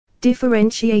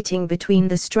Differentiating between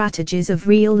the strategies of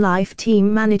real-life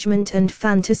team management and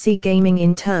fantasy gaming.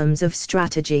 In terms of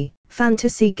strategy,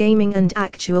 fantasy gaming and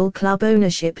actual club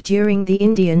ownership during the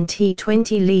Indian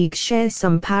T20 League share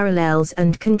some parallels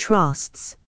and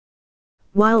contrasts.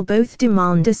 While both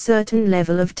demand a certain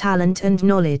level of talent and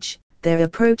knowledge, their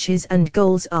approaches and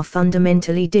goals are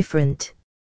fundamentally different.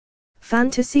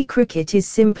 Fantasy cricket is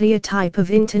simply a type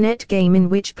of internet game in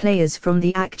which players from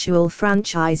the actual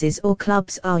franchises or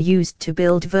clubs are used to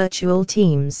build virtual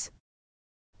teams.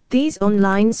 These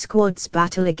online squads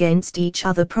battle against each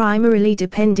other primarily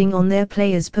depending on their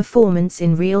players' performance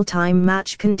in real-time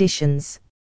match conditions.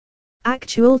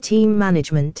 Actual team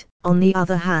management, on the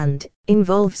other hand,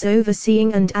 involves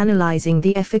overseeing and analyzing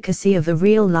the efficacy of a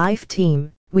real-life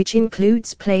team, which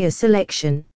includes player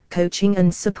selection, coaching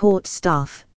and support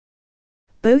staff.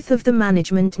 Both of the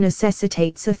management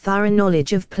necessitates a thorough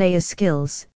knowledge of player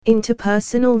skills,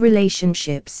 interpersonal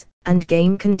relationships, and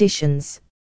game conditions.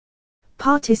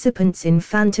 Participants in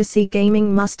fantasy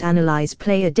gaming must analyze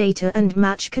player data and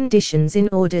match conditions in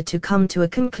order to come to a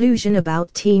conclusion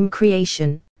about team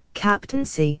creation,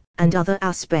 captaincy, and other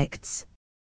aspects.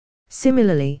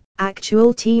 Similarly,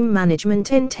 actual team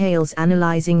management entails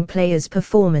analyzing players'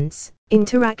 performance,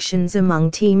 interactions among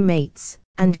teammates,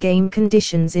 and game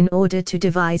conditions in order to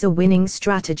devise a winning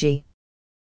strategy.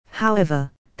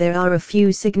 However, there are a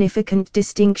few significant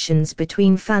distinctions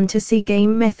between fantasy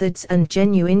game methods and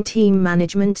genuine team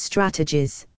management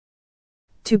strategies.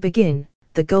 To begin,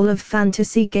 the goal of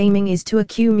fantasy gaming is to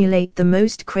accumulate the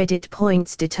most credit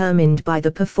points determined by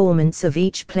the performance of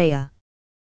each player.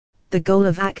 The goal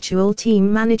of actual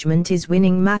team management is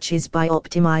winning matches by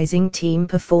optimizing team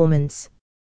performance.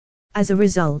 As a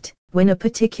result, when a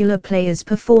particular player's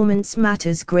performance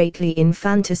matters greatly in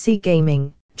fantasy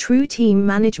gaming, true team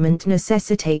management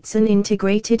necessitates an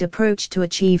integrated approach to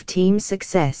achieve team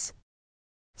success.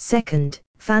 Second,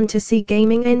 fantasy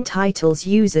gaming entitles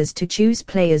users to choose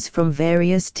players from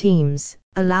various teams,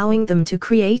 allowing them to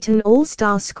create an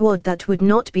all-star squad that would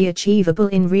not be achievable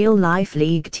in real-life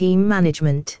league team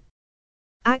management.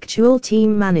 Actual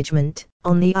team management,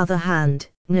 on the other hand,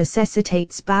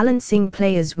 necessitates balancing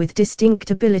players with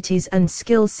distinct abilities and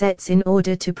skill sets in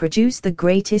order to produce the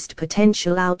greatest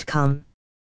potential outcome.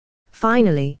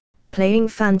 Finally, playing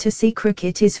fantasy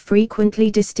cricket is frequently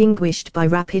distinguished by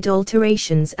rapid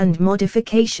alterations and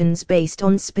modifications based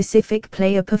on specific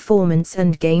player performance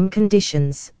and game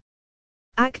conditions.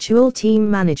 Actual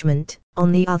team management,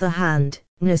 on the other hand,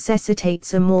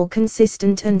 necessitates a more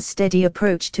consistent and steady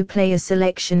approach to player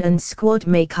selection and squad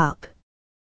makeup.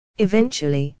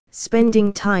 Eventually,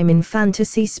 spending time in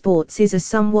fantasy sports is a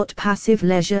somewhat passive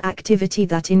leisure activity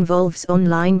that involves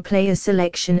online player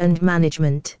selection and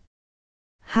management.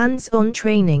 Hands-on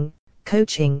training,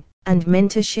 coaching, and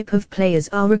mentorship of players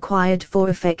are required for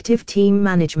effective team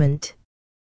management.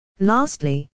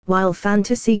 Lastly, while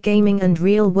fantasy gaming and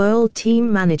real-world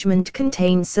team management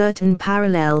contain certain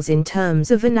parallels in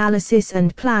terms of analysis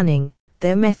and planning,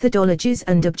 their methodologies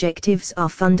and objectives are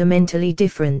fundamentally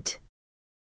different.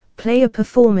 Player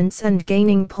performance and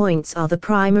gaining points are the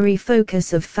primary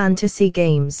focus of fantasy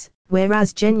games,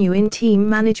 whereas genuine team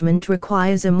management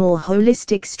requires a more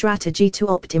holistic strategy to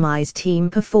optimize team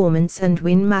performance and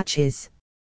win matches.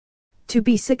 To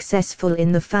be successful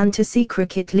in the Fantasy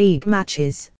Cricket League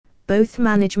matches, both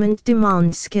management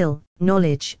demand skill,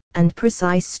 knowledge, and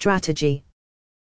precise strategy.